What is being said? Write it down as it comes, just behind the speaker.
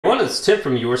everyone, it's Tim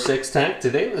from Your 6 Tech.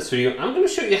 Today in this video, I'm going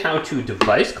to show you how to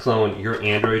device clone your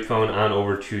Android phone on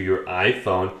over to your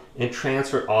iPhone and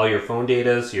transfer all your phone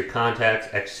data, your contacts,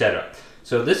 etc.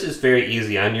 So this is very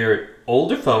easy. On your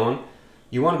older phone,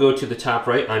 you want to go to the top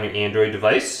right on your Android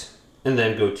device and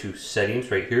then go to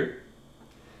Settings right here.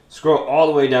 Scroll all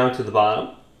the way down to the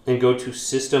bottom and go to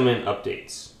System and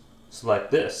Updates.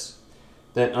 Select this.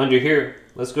 Then under here,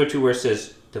 let's go to where it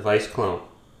says Device Clone.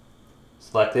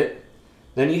 Select it.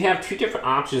 Then you have two different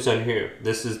options on here.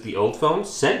 This is the old phone,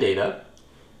 send data,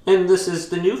 and this is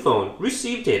the new phone,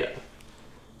 receive data.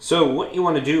 So what you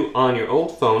want to do on your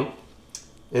old phone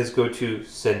is go to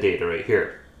send data right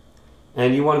here.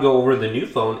 And you want to go over the new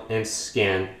phone and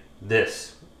scan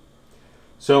this.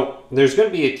 So there's going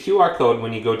to be a QR code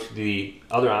when you go to the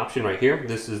other option right here.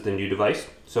 This is the new device.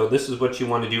 So this is what you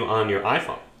want to do on your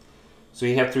iPhone. So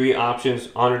you have three options: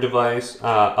 on a device,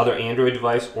 other Android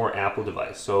device, or Apple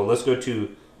device. So let's go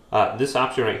to this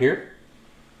option right here.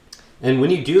 And when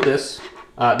you do this,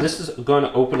 this is going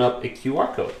to open up a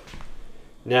QR code.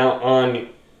 Now on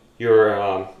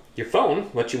your phone,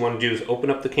 what you want to do is open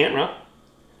up the camera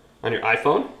on your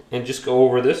iPhone and just go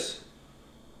over this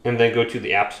and then go to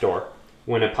the App Store.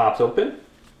 When it pops open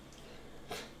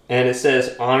and it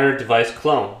says Honor Device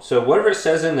Clone. So whatever it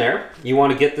says in there, you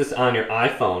want to get this on your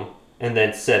iPhone and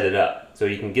then set it up. So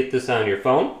you can get this on your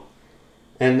phone,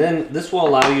 and then this will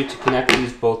allow you to connect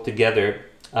these both together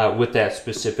with that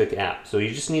specific app. So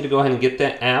you just need to go ahead and get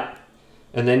that app,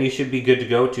 and then you should be good to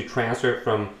go to transfer it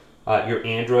from your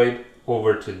Android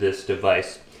over to this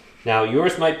device. Now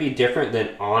yours might be different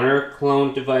than Honor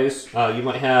Clone device. You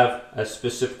might have a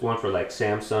specific one for like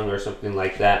Samsung or something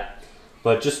like that.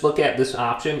 But just look at this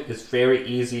option. It's very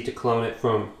easy to clone it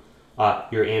from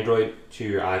your Android to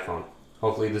your iPhone.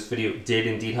 Hopefully this video did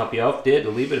indeed help you out. If it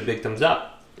did, leave it a big thumbs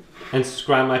up. And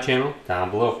subscribe to my channel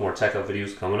down below for more tech up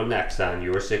videos coming up next on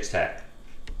Your 6 Tech.